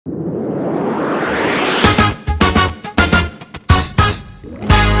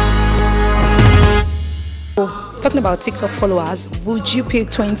Talking about TikTok followers, would you pick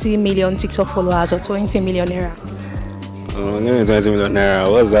 20 million TikTok followers or 20 million naira? Oh, no, 20 million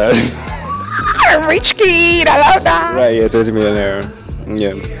naira. What's that? Rich kid, I love that. Right, yeah, 20 million naira.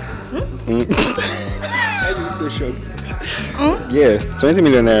 Yeah. I'm so shocked. Yeah, 20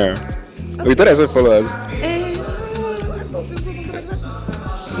 million naira. Oh, you thought I said followers?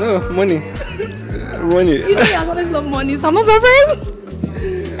 No, money. Money. You know he has always loved money, so I'm not surprised.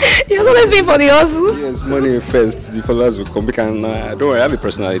 He has always been for the hustle. Yes, money first. The followers will come. Don't worry, I have a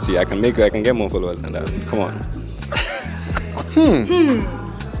personality. I can get more followers than that. Come on.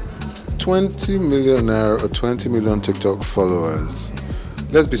 20 million naira or 20 million TikTok followers.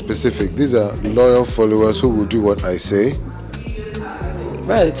 Let's be specific. These are loyal followers who will do what I say.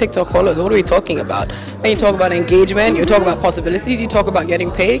 Well, the TikTok followers, what are we talking about? When you talk about engagement, you talk about possibilities, you talk about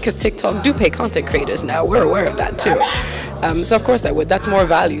getting paid, because TikTok do pay content creators now. We're aware of that too. So of course I would. That's more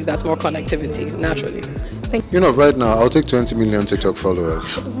value, that's more connectivity, naturally. You know, right now, I'll take 20 million TikTok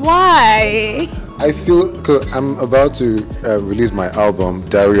followers. Why? I feel, cause I'm about to release my album,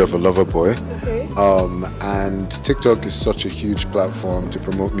 Diary of a Lover Boy. Okay. And TikTok is such a huge platform to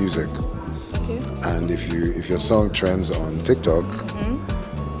promote music. Okay. And if your song trends on TikTok,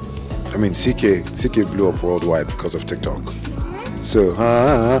 I mean, CK blew up worldwide because of TikTok. So,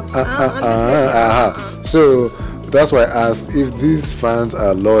 so that's why I asked if these fans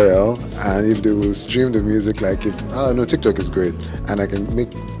are loyal and if they will stream the music. Like, if TikTok is great and I can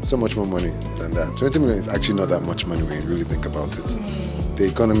make so much more money than that. 20 million is actually not that much money when you really think about it. The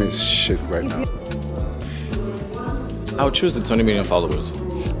economy is shit right now. I'll choose the 20 million followers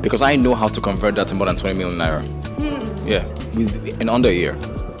because I know how to convert that to more than 20 million naira. Yeah, in under a year.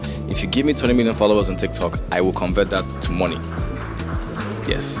 If you give me 20 million followers on TikTok, I will convert that to money.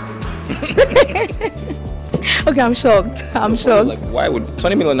 Yes. Okay, I'm shocked. I'm shocked. Like, why would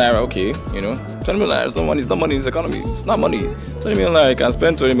 20 million naira? Okay, 20 million naira is not money. It's not money in this economy. It's not money. 20 million naira, you can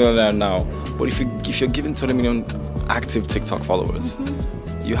spend 20 million naira now. But if you're giving 20 million active TikTok followers,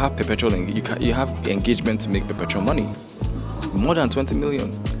 you have perpetual. You have engagement to make perpetual money. More than 20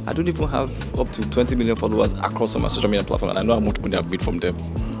 million. I don't even have up to 20 million followers across all my social media platforms, and I know how much money I've made from them.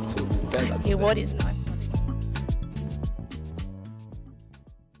 So, What is not?